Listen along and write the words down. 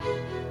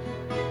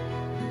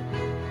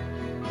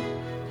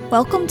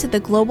Welcome to the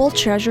Global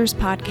Treasures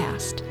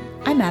Podcast.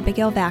 I'm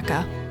Abigail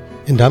Vacca.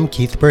 And I'm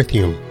Keith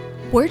Berthium.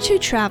 We're two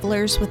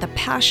travelers with a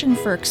passion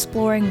for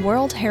exploring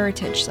World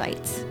Heritage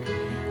Sites.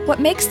 What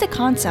makes the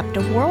concept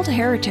of World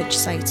Heritage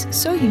Sites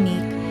so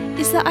unique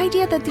is the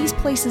idea that these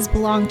places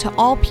belong to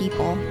all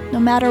people,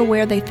 no matter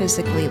where they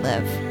physically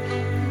live.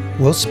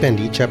 We'll spend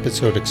each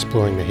episode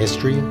exploring the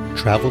history,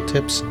 travel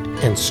tips,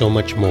 and so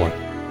much more.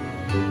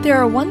 There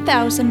are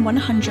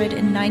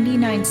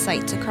 1,199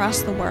 sites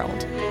across the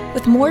world,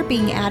 with more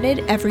being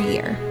added every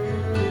year.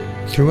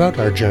 Throughout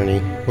our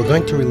journey, we're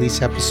going to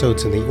release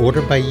episodes in the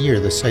order by year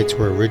the sites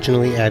were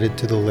originally added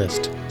to the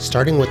list,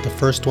 starting with the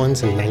first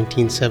ones in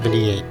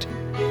 1978.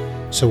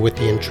 So with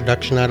the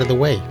introduction out of the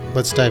way,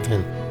 let's dive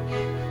in.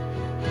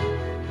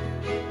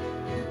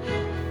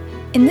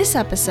 In this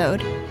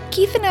episode,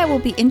 Keith and I will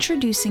be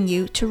introducing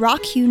you to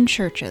Rock-Hewn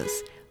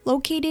Churches,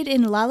 located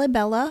in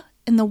Lalibel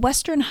in the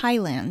western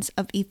highlands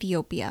of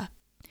Ethiopia.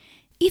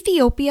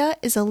 Ethiopia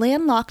is a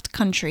landlocked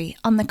country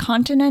on the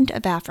continent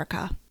of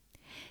Africa.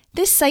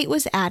 This site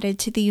was added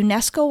to the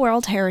UNESCO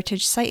World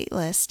Heritage Site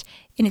list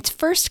in its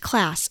first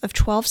class of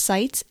 12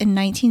 sites in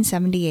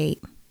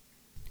 1978.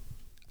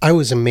 I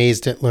was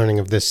amazed at learning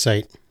of this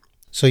site.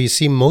 So you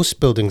see,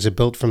 most buildings are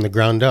built from the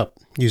ground up,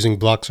 using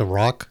blocks of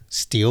rock,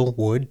 steel,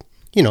 wood,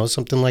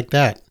 something like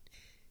that.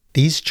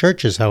 These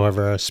churches,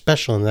 however, are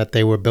special in that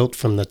they were built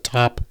from the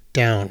top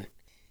down.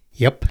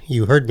 Yep,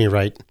 you heard me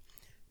right.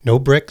 No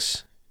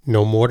bricks,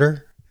 no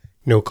mortar,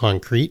 no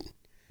concrete,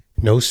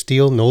 no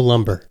steel, no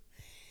lumber.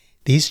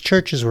 These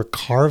churches were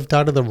carved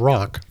out of the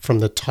rock from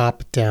the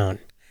top down.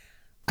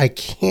 I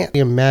can't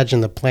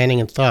imagine the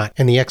planning and thought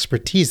and the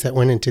expertise that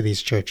went into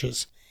these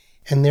churches.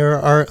 And there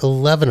are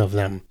 11 of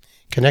them,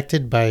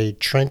 connected by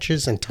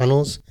trenches and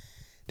tunnels.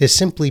 They're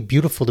simply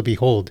beautiful to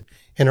behold,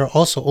 and are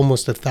also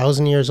almost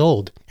 1,000 years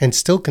old, and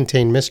still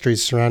contain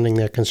mysteries surrounding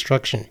their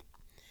construction.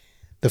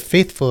 The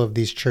faithful of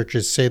these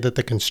churches say that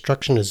the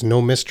construction is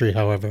no mystery,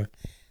 however.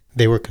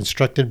 They were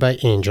constructed by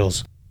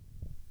angels.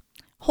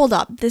 Hold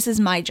up, this is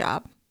my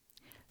job.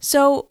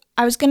 So,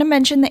 I was going to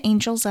mention the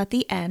angels at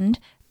the end,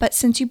 but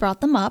since you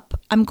brought them up,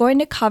 I'm going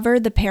to cover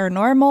the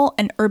paranormal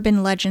and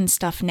urban legend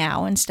stuff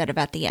now instead of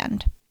at the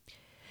end.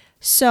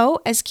 So,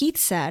 as Keith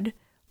said,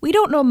 we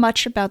don't know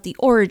much about the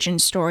origin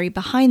story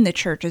behind the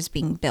churches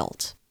being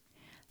built.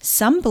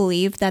 Some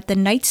believe that the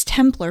Knights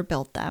Templar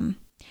built them.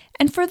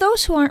 And for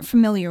those who aren't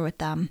familiar with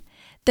them,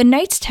 the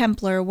Knights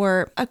Templar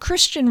were a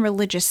Christian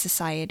religious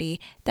society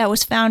that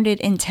was founded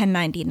in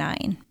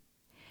 1099.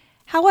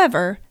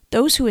 However,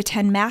 those who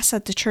attend Mass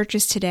at the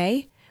churches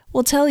today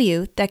will tell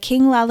you that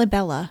King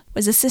Lalibel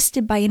was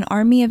assisted by an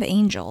army of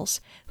angels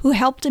who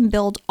helped him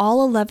build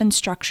all 11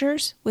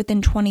 structures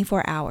within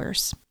 24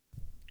 hours.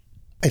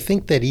 I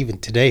think that even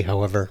today,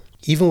 however,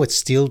 even with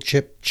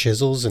steel-chipped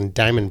chisels and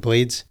diamond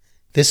blades,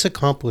 this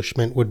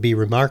accomplishment would be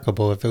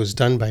remarkable if it was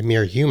done by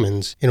mere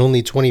humans in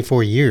only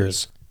 24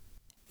 years.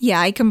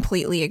 Yeah, I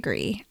completely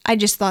agree. I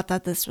just thought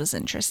that this was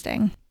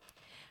interesting.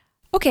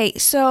 Okay,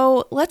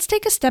 so let's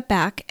take a step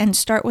back and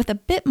start with a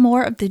bit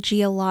more of the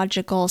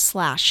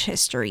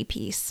geological/history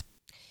piece.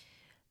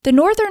 The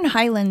northern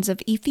highlands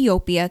of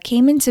Ethiopia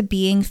came into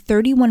being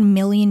 31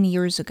 million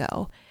years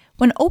ago,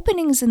 when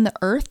openings in the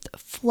earth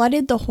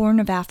flooded the Horn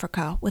of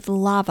Africa with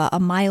lava a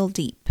mile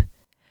deep.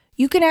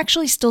 You can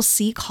actually still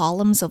see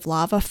columns of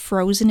lava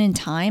frozen in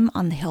time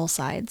on the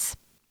hillsides.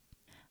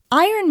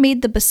 Iron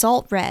made the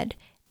basalt red,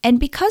 and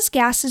because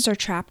gases are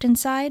trapped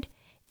inside,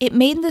 it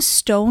made the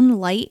stone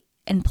light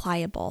and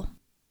pliable.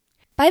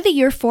 By the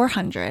year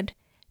 400,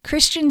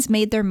 Christians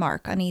made their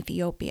mark on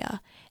Ethiopia,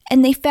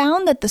 and they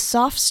found that the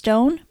soft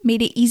stone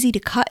made it easy to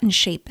cut and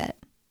shape it.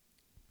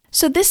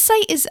 So this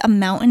site is a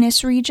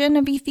mountainous region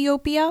of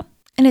Ethiopia,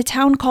 in a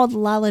town called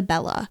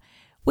Lalibel,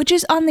 which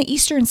is on the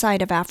eastern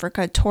side of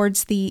Africa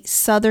towards the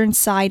southern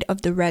side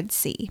of the Red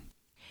Sea.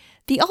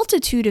 The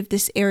altitude of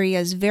this area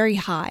is very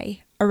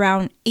high,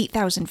 around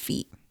 8,000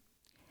 feet.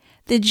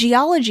 The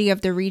geology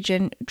of the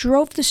region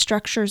drove the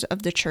structures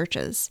of the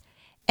churches,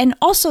 and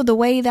also the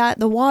way that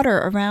the water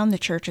around the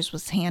churches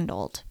was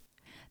handled.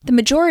 The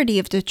majority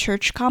of the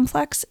church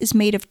complex is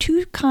made of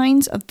two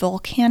kinds of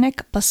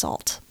volcanic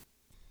basalt.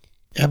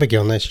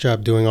 Abigail, nice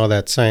job doing all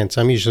that science.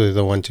 I'm usually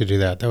the one to do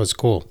that. That was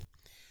cool.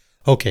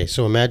 Okay,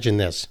 so imagine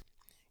this.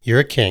 You're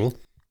a king.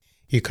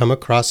 You come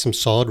across some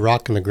solid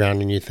rock in the ground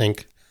and you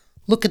think,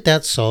 look at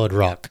that solid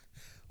rock.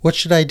 What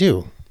should I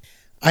do?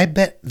 I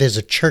bet there's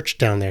a church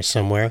down there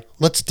somewhere.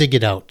 Let's dig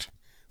it out.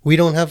 We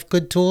don't have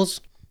good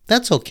tools?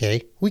 That's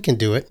okay. We can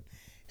do it.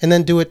 And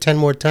then do it 10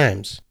 more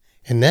times.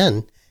 And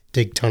then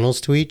dig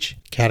tunnels to each,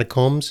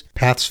 catacombs,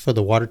 paths for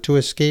the water to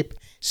escape,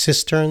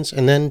 cisterns,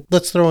 and then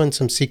let's throw in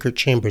some secret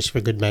chambers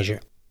for good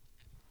measure.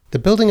 The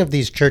building of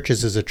these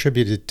churches is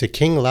attributed to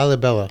King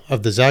Lalibel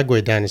of the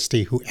Zagwe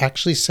dynasty, who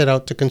actually set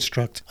out to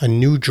construct a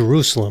new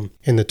Jerusalem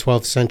in the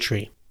 12th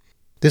century.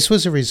 This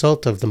was a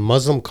result of the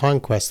Muslim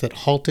conquest that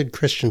halted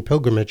Christian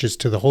pilgrimages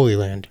to the Holy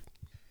Land.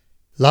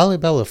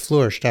 Lalibel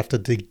flourished after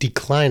the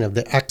decline of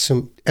the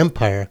Aksum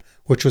Empire,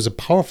 which was a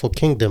powerful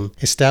kingdom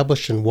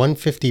established in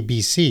 150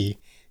 BC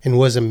and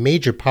was a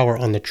major power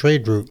on the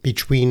trade route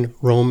between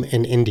Rome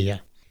and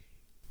India.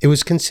 It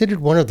was considered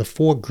one of the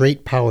four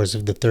great powers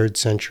of the 3rd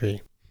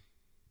century.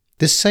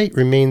 This site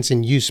remains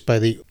in use by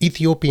the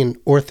Ethiopian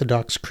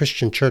Orthodox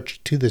Christian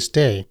Church to this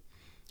day,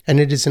 and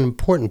it is an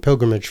important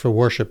pilgrimage for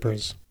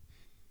worshippers.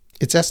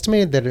 It's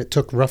estimated that it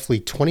took roughly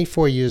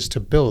 24 years to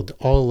build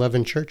all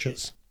 11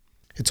 churches.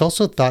 It's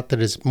also thought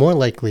that it's more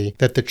likely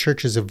that the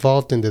churches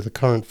evolved into the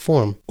current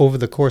form over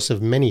the course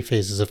of many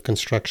phases of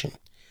construction.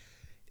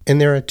 And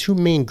there are two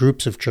main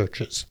groups of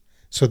churches.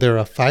 So there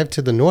are 5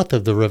 to the north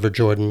of the River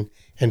Jordan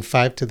and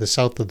 5 to the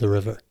south of the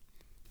river.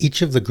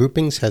 Each of the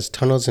groupings has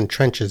tunnels and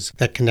trenches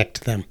that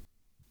connect them.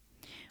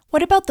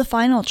 What about the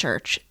final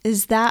church?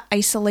 Is that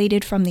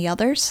isolated from the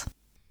others?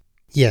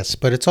 Yes,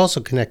 but it's also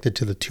connected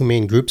to the two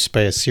main groups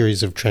by a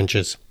series of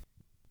trenches.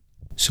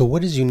 So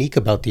what is unique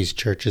about these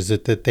churches is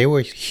that they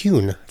were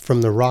hewn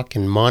from the rock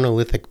in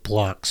monolithic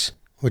blocks,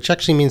 which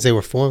actually means they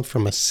were formed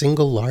from a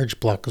single large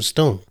block of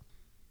stone.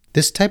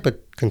 This type of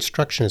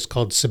construction is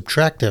called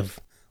subtractive,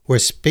 where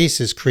space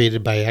is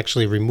created by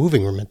actually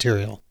removing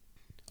material.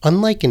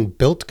 Unlike in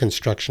built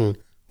construction,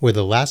 where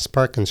the last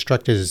part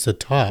constructed is the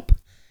top,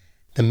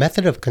 the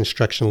method of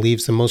construction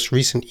leaves the most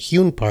recent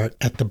hewn part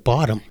at the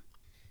bottom.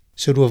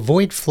 So to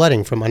avoid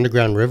flooding from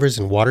underground rivers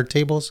and water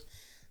tables,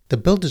 the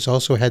builders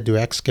also had to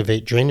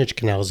excavate drainage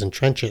canals and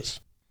trenches.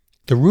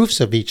 The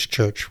roofs of each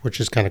church, which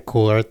is kind of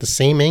cool, are at the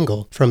same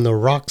angle from the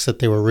rocks that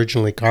they were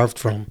originally carved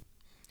from.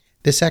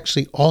 This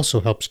actually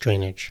also helps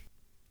drainage.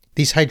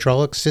 These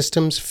hydraulic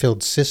systems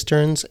filled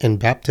cisterns and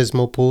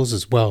baptismal pools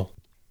as well.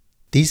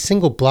 These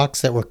single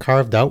blocks that were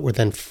carved out were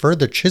then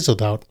further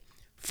chiseled out,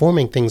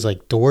 forming things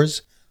like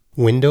doors,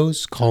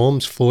 windows,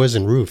 columns, floors,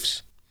 and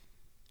roofs.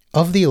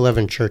 Of the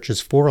 11 churches,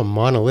 4 are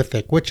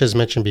monolithic, which as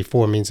mentioned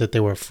before means that they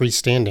were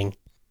freestanding,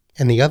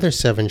 and the other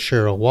 7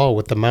 share a wall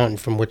with the mountain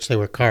from which they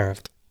were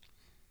carved.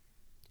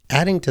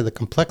 Adding to the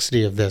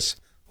complexity of this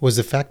was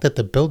the fact that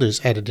the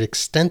builders added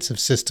extensive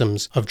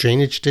systems of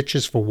drainage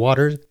ditches for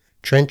water,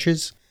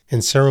 trenches,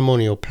 and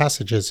ceremonial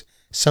passages,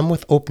 some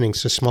with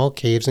openings to small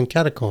caves and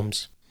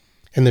catacombs.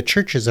 And the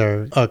churches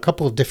are a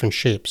couple of different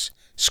shapes: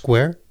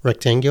 square,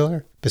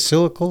 rectangular,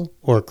 basilical,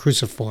 or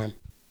cruciform.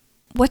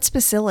 What's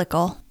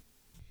basilical?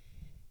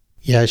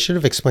 Yeah, I should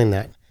have explained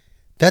that.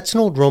 That's an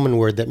old Roman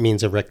word that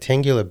means a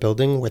rectangular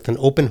building with an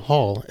open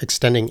hall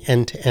extending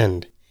end to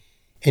end,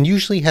 and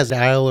usually has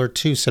an aisle or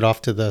two set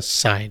off to the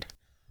side.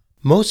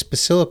 Most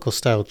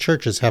basilical-style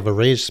churches have a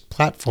raised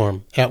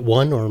platform at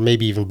one or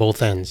maybe even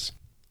both ends.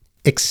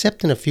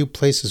 Except in a few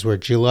places where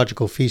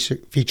geological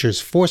features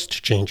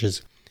forced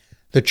changes,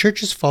 the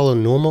churches follow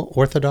normal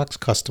Orthodox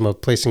custom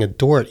of placing a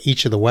door at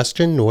each of the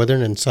western,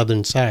 northern, and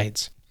southern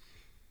sides.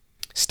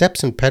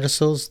 Steps and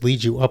pedestals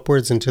lead you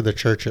upwards into the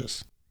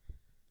churches.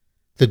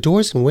 The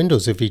doors and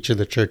windows of each of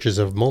the churches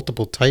are of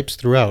multiple types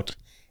throughout,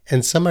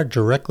 and some are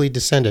directly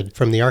descended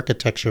from the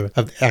architecture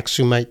of the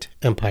Aksumite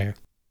Empire.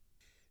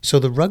 So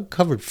the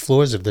rug-covered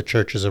floors of the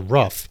churches are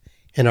rough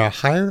and are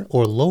higher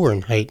or lower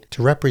in height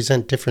to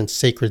represent different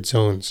sacred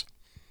zones.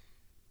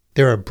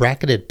 There are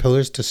bracketed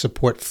pillars to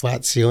support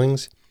flat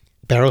ceilings,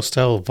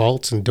 barrel-style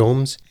vaults and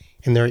domes,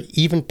 and there are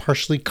even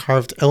partially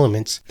carved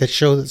elements that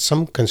show that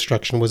some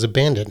construction was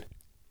abandoned.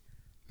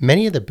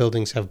 Many of the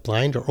buildings have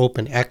blind or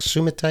open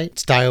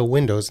Aksumitite-style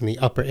windows in the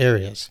upper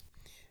areas.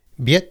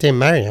 Biette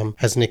Mariam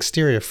has an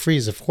exterior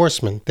frieze of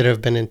horsemen that have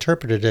been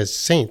interpreted as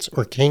saints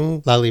or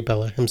King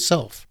Lalibel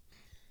himself.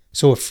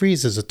 So a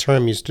frieze is a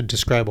term used to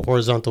describe a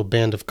horizontal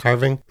band of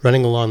carving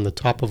running along the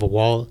top of a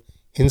wall,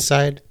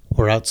 inside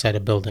or outside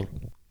a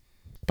building.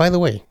 By the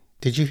way,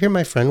 did you hear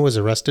my friend was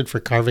arrested for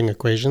carving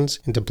equations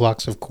into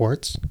blocks of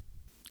quartz?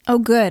 Oh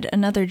good,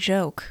 another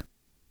joke.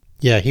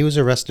 Yeah, he was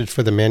arrested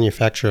for the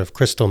manufacture of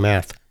crystal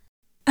meth.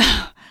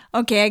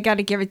 Okay, I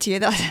gotta give it to you.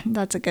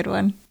 That's a good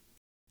one.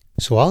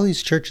 So all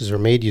these churches were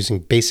made using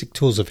basic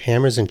tools of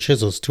hammers and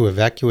chisels to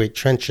evacuate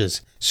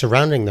trenches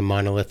surrounding the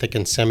monolithic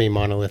and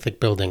semi-monolithic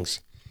buildings,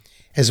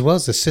 as well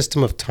as the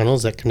system of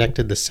tunnels that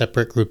connected the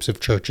separate groups of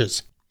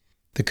churches.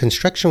 The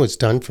construction was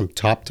done from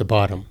top to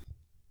bottom.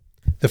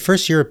 The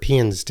first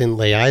Europeans didn't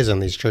lay eyes on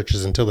these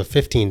churches until the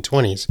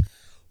 1520s,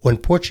 when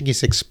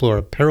Portuguese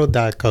explorer Pero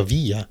da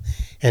Covilla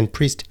and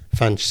priest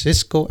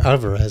Francisco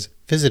Alvarez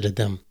visited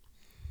them.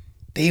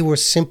 They were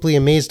simply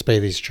amazed by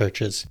these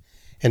churches,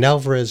 and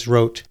Alvarez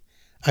wrote,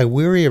 "I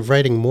weary of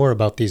writing more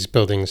about these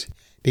buildings,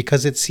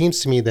 because it seems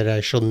to me that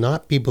I shall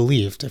not be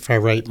believed if I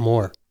write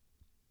more."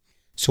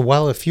 So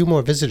while a few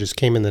more visitors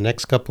came in the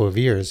next couple of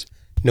years,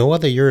 no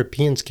other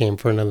Europeans came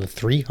for another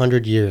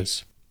 300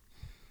 years.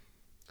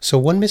 So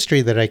one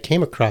mystery that I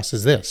came across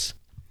is this: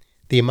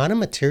 the amount of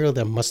material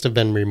that must have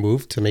been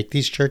removed to make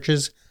these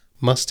churches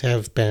must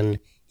have been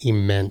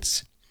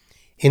immense.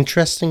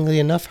 Interestingly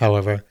enough,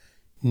 however,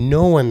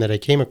 no one that I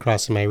came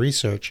across in my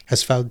research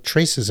has found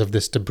traces of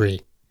this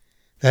debris.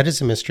 That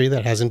is a mystery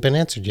that hasn't been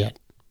answered yet.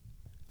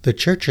 The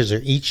churches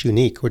are each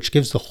unique, which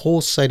gives the whole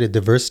site a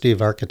diversity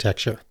of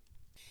architecture.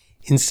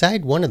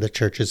 Inside one of the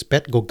churches,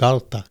 Bet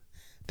Gogalta,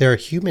 there are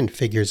human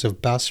figures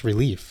of bas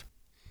relief.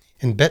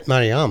 In Bet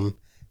Mariam,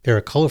 There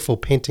are colorful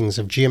paintings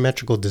of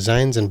geometrical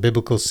designs and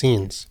biblical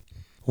scenes.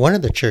 One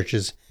of the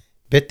churches,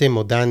 Bete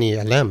Modani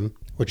Alem,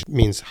 which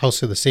means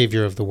House of the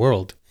Savior of the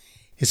World,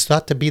 is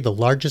thought to be the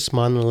largest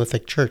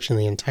monolithic church in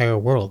the entire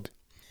world.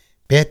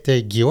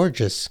 Bete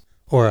Georgis,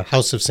 or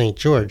House of St.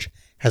 George,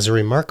 has a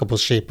remarkable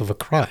shape of a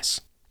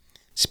cross.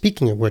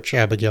 Speaking of which,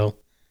 Abigail,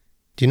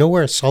 do you know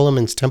where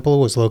Solomon's temple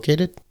was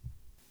located?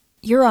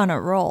 You're on a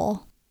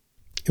roll.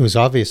 It was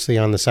obviously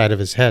on the side of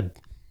his head.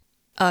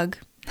 Ugh.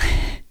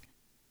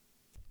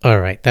 All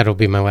right, that'll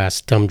be my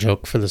last dumb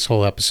joke for this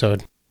whole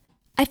episode.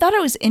 I thought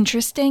it was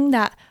interesting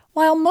that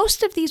while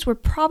most of these were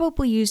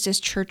probably used as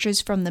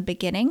churches from the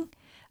beginning,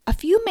 a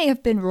few may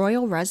have been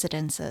royal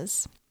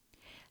residences.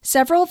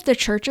 Several of the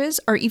churches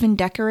are even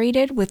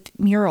decorated with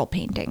mural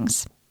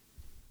paintings.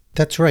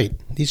 That's right.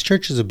 These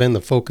churches have been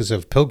the focus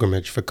of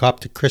pilgrimage for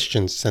Coptic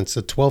Christians since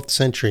the 12th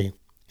century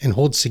and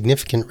hold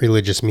significant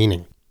religious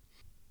meaning.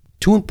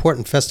 Two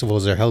important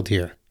festivals are held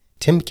here,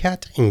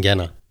 Timkat and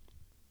Genna.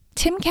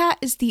 Timkat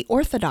is the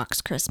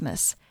Orthodox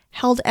Christmas,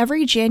 held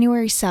every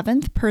January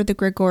 7th per the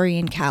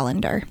Gregorian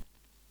calendar.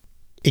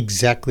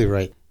 Exactly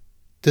right.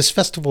 This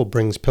festival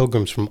brings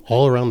pilgrims from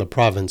all around the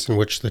province, in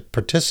which the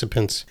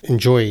participants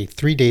enjoy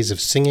 3 days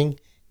of singing,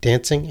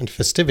 dancing, and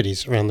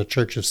festivities around the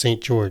Church of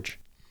St. George.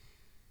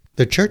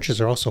 The churches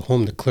are also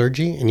home to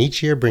clergy, and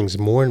each year brings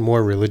more and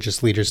more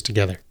religious leaders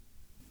together.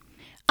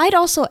 I'd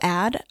also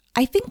add,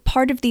 I think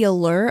part of the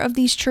allure of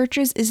these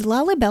churches is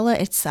Lalibel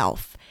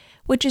itself,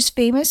 which is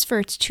famous for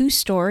its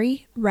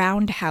 2-story,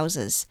 round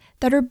houses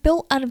that are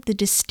built out of the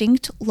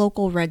distinct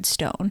local red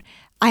stone.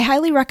 I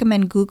highly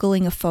recommend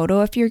Googling a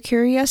photo if you're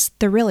curious.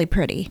 They're really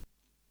pretty.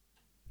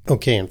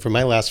 Okay, and for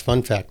my last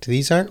fun fact,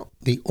 these aren't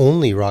the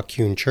only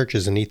rock-hewn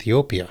churches in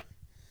Ethiopia.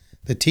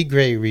 The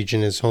Tigray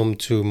region is home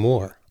to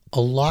more,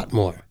 a lot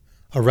more,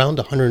 around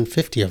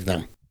 150 of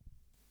them.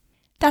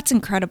 That's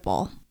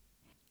incredible.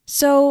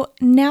 So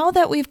now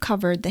that we've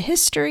covered the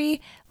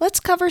history, let's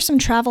cover some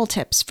travel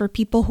tips for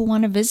people who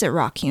want to visit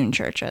Rock-Hewn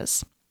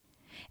Churches.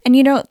 And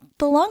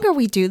the longer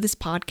we do this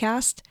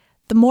podcast,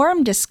 the more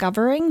I'm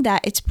discovering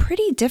that it's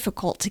pretty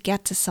difficult to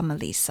get to some of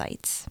these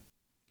sites.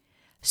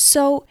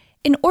 So,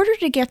 in order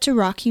to get to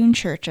Rock-Hewn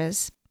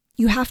Churches,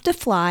 you have to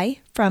fly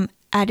from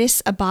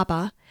Addis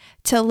Ababa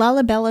to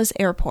Lalibela's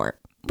airport,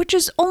 which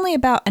is only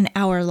about an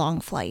hour-long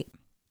flight.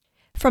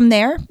 From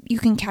there, you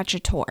can catch a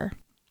tour.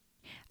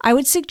 I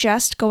would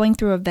suggest going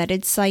through a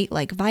vetted site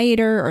like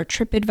Viator or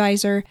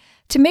TripAdvisor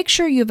to make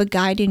sure you have a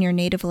guide in your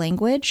native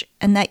language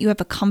and that you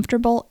have a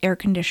comfortable,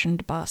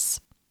 air-conditioned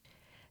bus.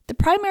 The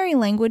primary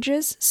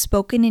languages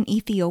spoken in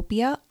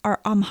Ethiopia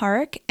are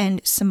Amharic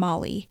and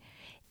Somali.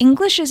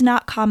 English is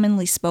not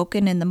commonly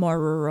spoken in the more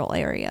rural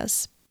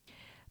areas.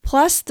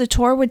 Plus, the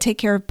tour would take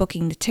care of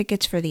booking the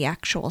tickets for the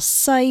actual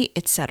site,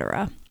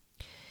 etc.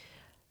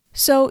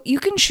 So you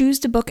can choose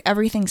to book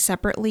everything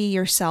separately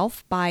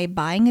yourself by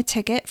buying a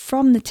ticket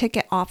from the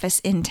ticket office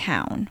in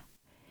town.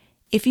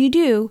 If you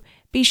do,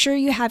 be sure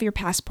you have your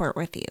passport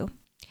with you.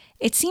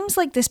 It seems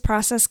like this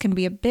process can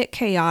be a bit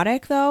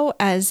chaotic, though,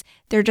 as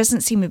there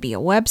doesn't seem to be a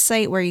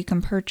website where you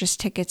can purchase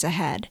tickets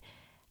ahead.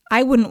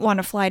 I wouldn't want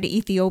to fly to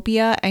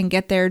Ethiopia and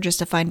get there just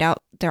to find out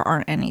there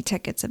aren't any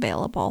tickets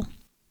available.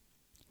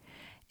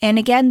 And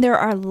again, there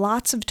are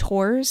lots of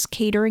tours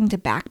catering to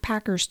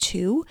backpackers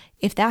too,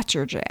 if that's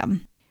your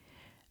jam.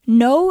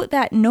 Know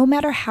that no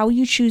matter how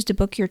you choose to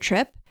book your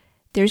trip,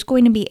 there's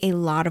going to be a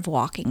lot of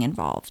walking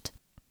involved.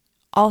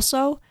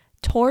 Also,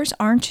 tours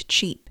aren't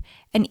cheap,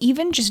 and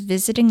even just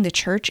visiting the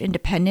church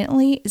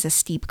independently is a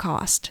steep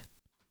cost.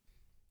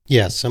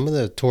 Yeah, some of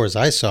the tours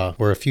I saw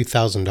were a few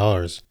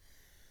 $1,000s,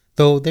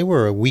 though they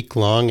were a week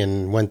long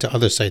and went to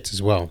other sites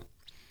as well.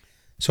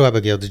 So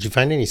Abigail, did you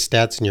find any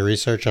stats in your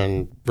research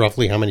on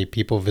roughly how many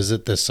people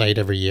visit this site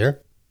every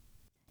year?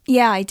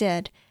 Yeah, I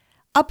did.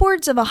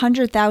 Upwards of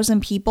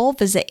 100,000 people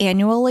visit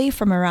annually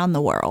from around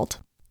the world.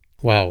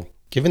 Wow.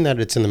 Given that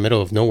it's in the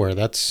middle of nowhere,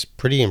 that's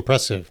pretty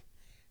impressive.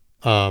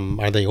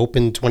 Are they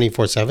open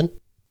 24/7?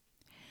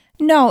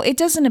 No, it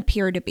doesn't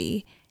appear to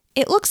be.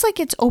 It looks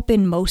like it's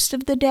open most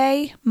of the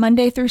day,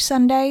 Monday through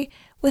Sunday,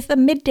 with a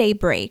midday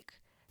break.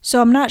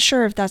 So I'm not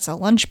sure if that's a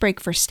lunch break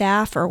for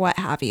staff or what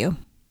have you.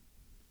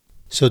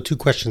 So 2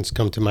 questions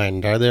come to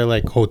mind. Are there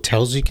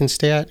hotels you can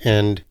stay at?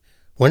 And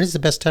when is the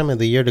best time of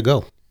the year to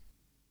go?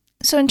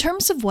 So in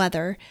terms of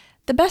weather,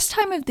 the best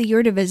time of the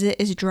year to visit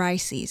is dry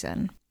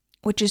season,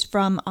 which is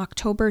from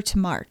October to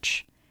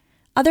March.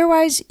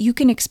 Otherwise, you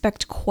can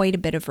expect quite a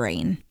bit of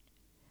rain.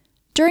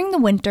 During the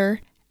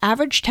winter,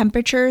 average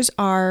temperatures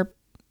are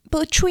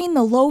between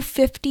the low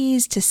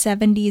 50s to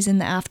 70s in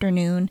the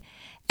afternoon,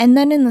 and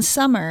then in the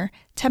summer,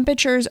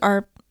 temperatures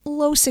are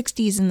low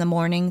 60s in the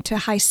morning to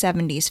high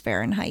 70s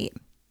Fahrenheit.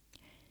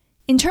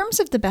 In terms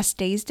of the best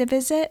days to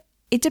visit,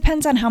 it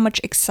depends on how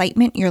much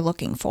excitement you're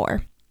looking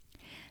for.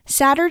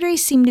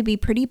 Saturdays seem to be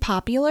pretty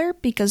popular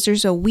because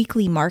there's a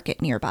weekly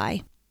market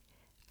nearby.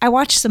 I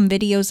watched some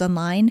videos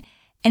online,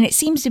 and it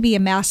seems to be a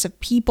mass of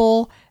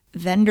people,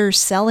 vendors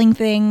selling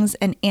things,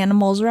 and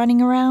animals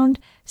running around.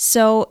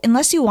 So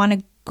unless you want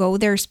to go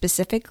there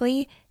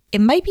specifically,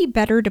 it might be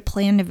better to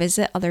plan to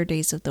visit other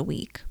days of the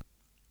week.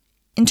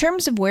 In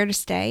terms of where to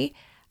stay,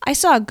 I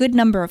saw a good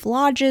number of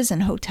lodges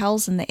and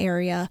hotels in the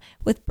area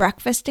with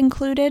breakfast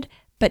included,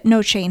 but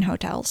no chain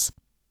hotels.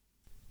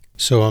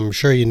 So I'm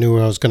sure you knew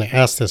I was going to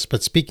ask this,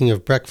 but speaking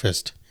of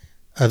breakfast,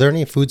 are there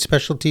any food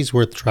specialties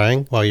worth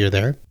trying while you're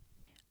there?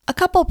 A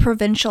couple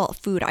provincial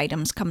food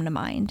items come to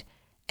mind,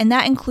 and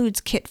that includes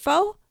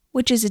kitpho,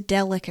 which is a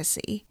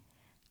delicacy.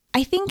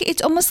 I think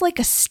it's almost like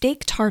a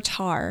steak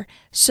tartare,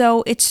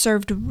 so it's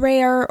served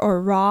rare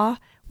or raw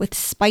with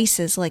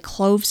spices like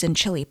cloves and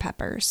chili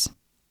peppers.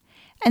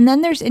 And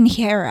then there's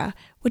injera,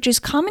 which is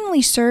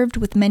commonly served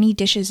with many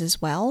dishes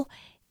as well.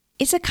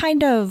 It's a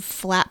kind of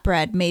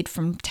flatbread made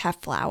from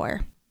teff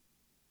flour.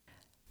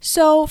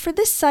 So for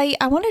this site,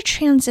 I want to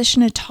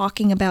transition to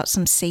talking about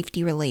some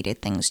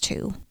safety-related things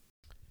too.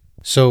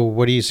 So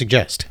what do you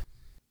suggest?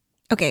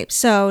 Okay,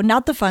 so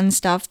not the fun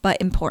stuff,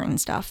 but important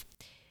stuff.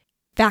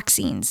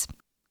 Vaccines.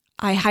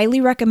 I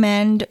highly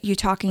recommend you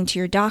talking to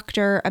your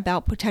doctor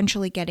about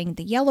potentially getting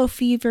the yellow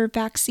fever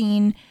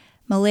vaccine,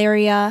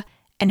 malaria,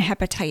 and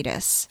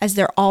hepatitis, as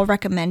they're all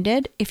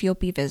recommended if you'll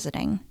be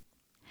visiting.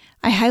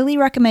 I highly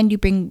recommend you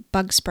bring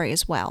bug spray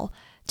as well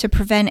to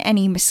prevent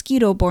any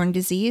mosquito-borne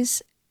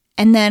disease.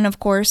 And then, of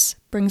course,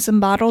 bring some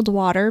bottled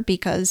water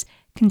because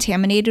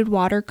contaminated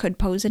water could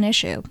pose an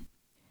issue.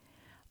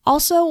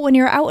 Also, when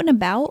you're out and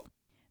about,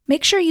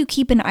 make sure you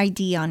keep an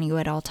ID on you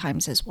at all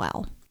times as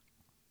well.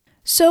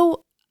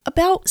 So,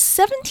 about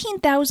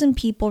 17,000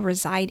 people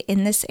reside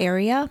in this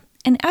area,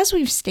 and as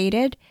we've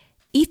stated,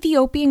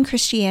 Ethiopian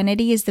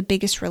Christianity is the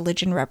biggest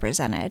religion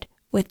represented,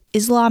 with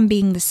Islam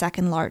being the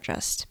second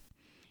largest.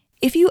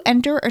 If you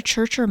enter a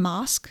church or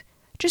mosque,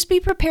 just be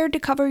prepared to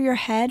cover your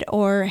head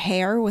or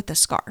hair with a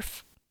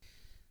scarf.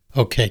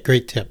 Okay,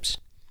 great tips.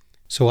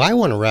 So I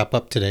want to wrap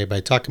up today by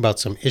talking about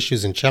some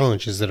issues and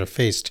challenges that are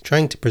faced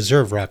trying to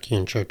preserve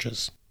Rock-Hewn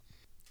churches.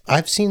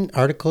 I've seen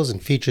articles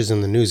and features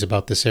in the news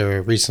about this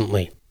area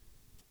recently.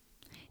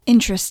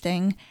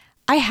 Interesting.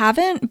 I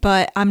haven't,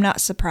 but I'm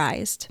not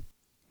surprised.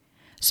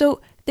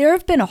 So there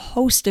have been a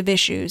host of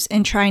issues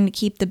in trying to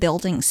keep the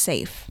buildings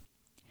safe.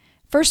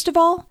 First of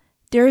all,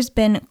 there has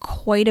been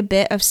quite a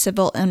bit of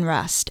civil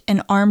unrest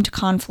and armed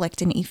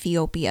conflict in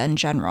Ethiopia in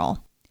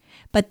general.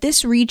 But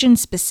this region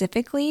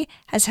specifically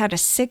has had a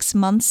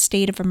 6-month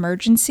state of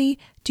emergency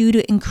due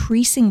to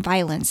increasing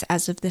violence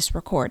as of this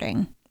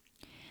recording.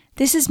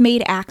 This has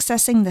made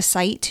accessing the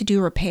site to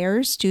do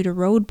repairs due to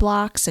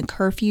roadblocks and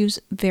curfews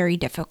very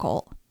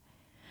difficult.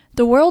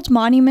 The World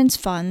Monuments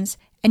Funds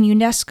and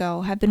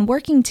UNESCO have been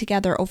working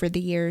together over the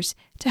years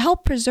to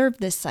help preserve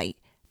this site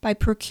by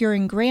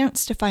procuring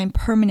grants to find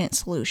permanent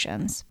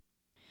solutions.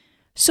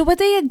 So what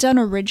they had done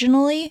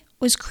originally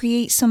was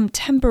create some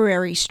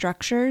temporary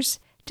structures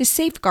to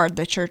safeguard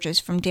the churches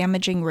from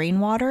damaging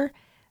rainwater,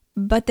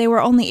 but they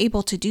were only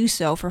able to do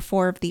so for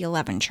 4 of the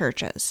 11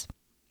 churches.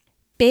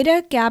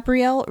 Beta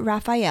Gabriel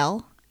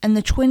Raphael and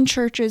the twin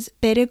churches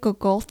Beta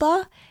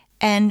Golgotha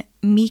and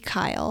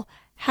Mikhail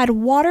had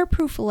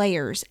waterproof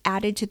layers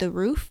added to the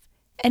roof,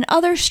 and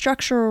other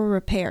structural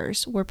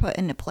repairs were put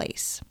into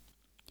place.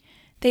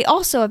 They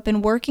also have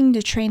been working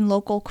to train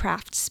local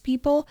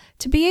craftspeople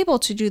to be able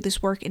to do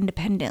this work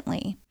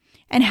independently,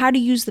 and how to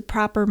use the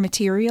proper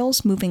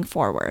materials moving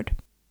forward.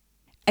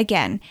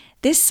 Again,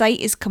 this site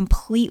is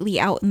completely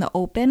out in the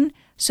open,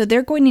 so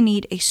they're going to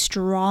need a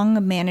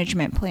strong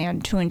management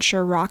plan to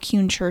ensure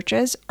Rock-Hewn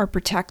churches are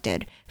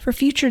protected for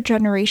future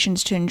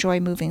generations to enjoy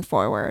moving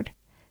forward.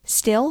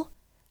 Still,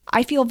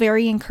 I feel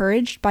very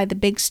encouraged by the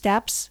big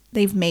steps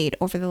they've made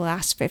over the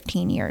last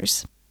 15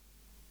 years.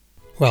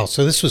 Well,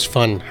 so this was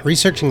fun.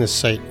 Researching this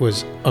site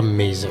was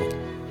amazing.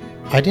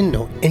 I didn't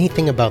know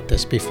anything about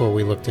this before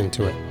we looked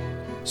into it.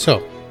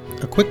 So,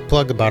 a quick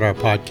plug about our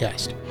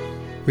podcast.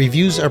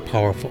 Reviews are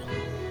powerful.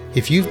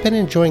 If you've been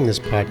enjoying this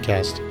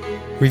podcast,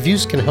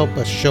 reviews can help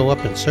us show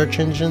up in search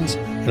engines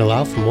and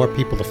allow for more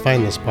people to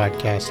find this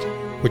podcast,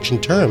 which in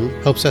turn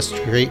helps us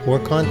to create more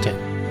content.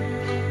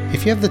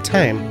 If you have the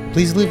time,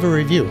 please leave a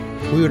review.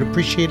 We would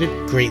appreciate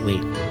it greatly.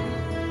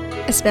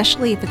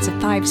 Especially if it's a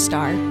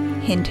 5-star.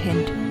 Hint,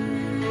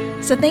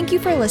 hint. So thank you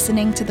for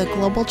listening to the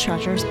Global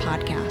Treasures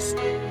podcast.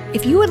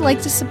 If you would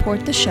like to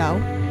support the show,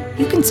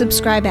 you can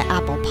subscribe at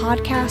Apple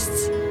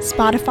Podcasts,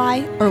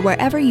 Spotify, or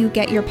wherever you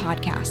get your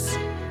podcasts.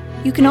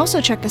 You can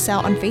also check us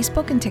out on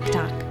Facebook and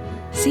TikTok.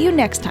 See you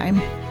next time.